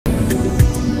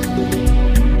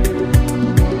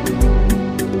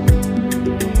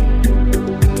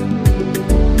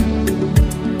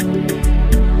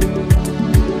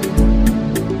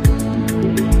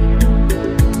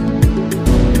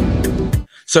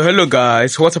So hello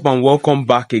guys, what's up and welcome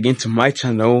back again to my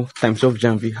channel, Times of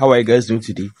Janvi. How are you guys doing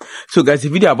today? So guys, the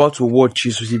video I'm about to watch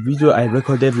is a video I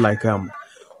recorded like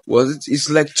it's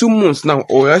like 2 months now,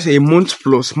 or I say a month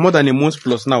plus, more than a month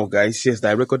plus now, guys. Yes,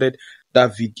 that I recorded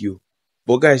that video.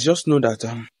 But guys, just know that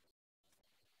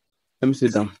let me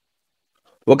sit down.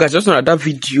 But guys, just know that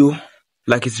video,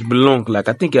 like it's belong. Like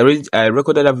I think I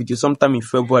recorded that video sometime in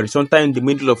February, sometime in the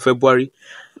middle of February.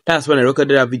 That's when I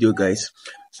recorded that video, guys.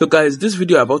 So guys, this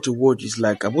video I'm about to watch is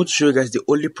like I'm about to show you guys the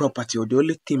only property or the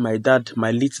only thing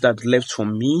my late dad left for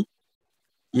me.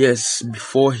 Yes,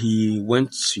 before he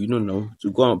went,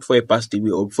 to go on, before he passed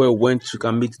away or before he went to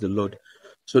come meet the Lord.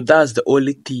 So that's the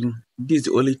only thing. This is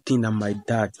the only thing that my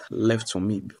dad left for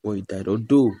me before he died.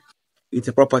 Although it's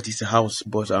a property, it's a house,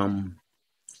 but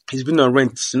he's been on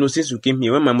rent, since we came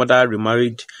here. When my mother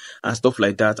remarried and stuff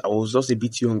like that, I was just a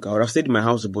bit young. I would have stayed in my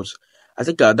house, but I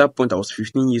think at that point I was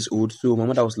 15 years old. So my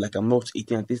mother was like, I'm not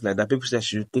 18 and things like that. People said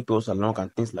she should take us along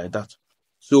and things like that.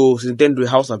 So since then, the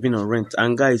house has been on rent.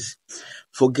 And guys,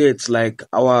 forget, like,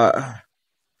 I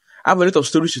have a lot of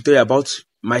stories to tell you about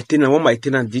my tenant, what my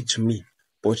tenant did to me.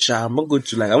 But I'm not going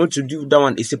to, I want to do that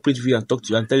one a separate video and talk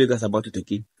to you and tell you guys about it,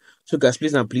 okay? So guys,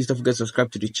 please don't forget to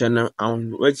subscribe to the channel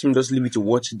and let me just leave you to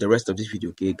watch the rest of this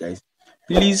video, okay guys?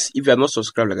 Please, if you are not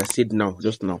subscribed, like I said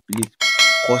just now, please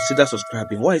consider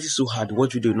subscribing. Why is it so hard?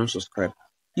 What video you don't subscribe?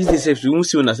 These days, you won't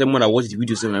see when I say more I watch the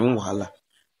videos and I won't wahala.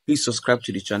 Please subscribe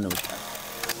to the channel.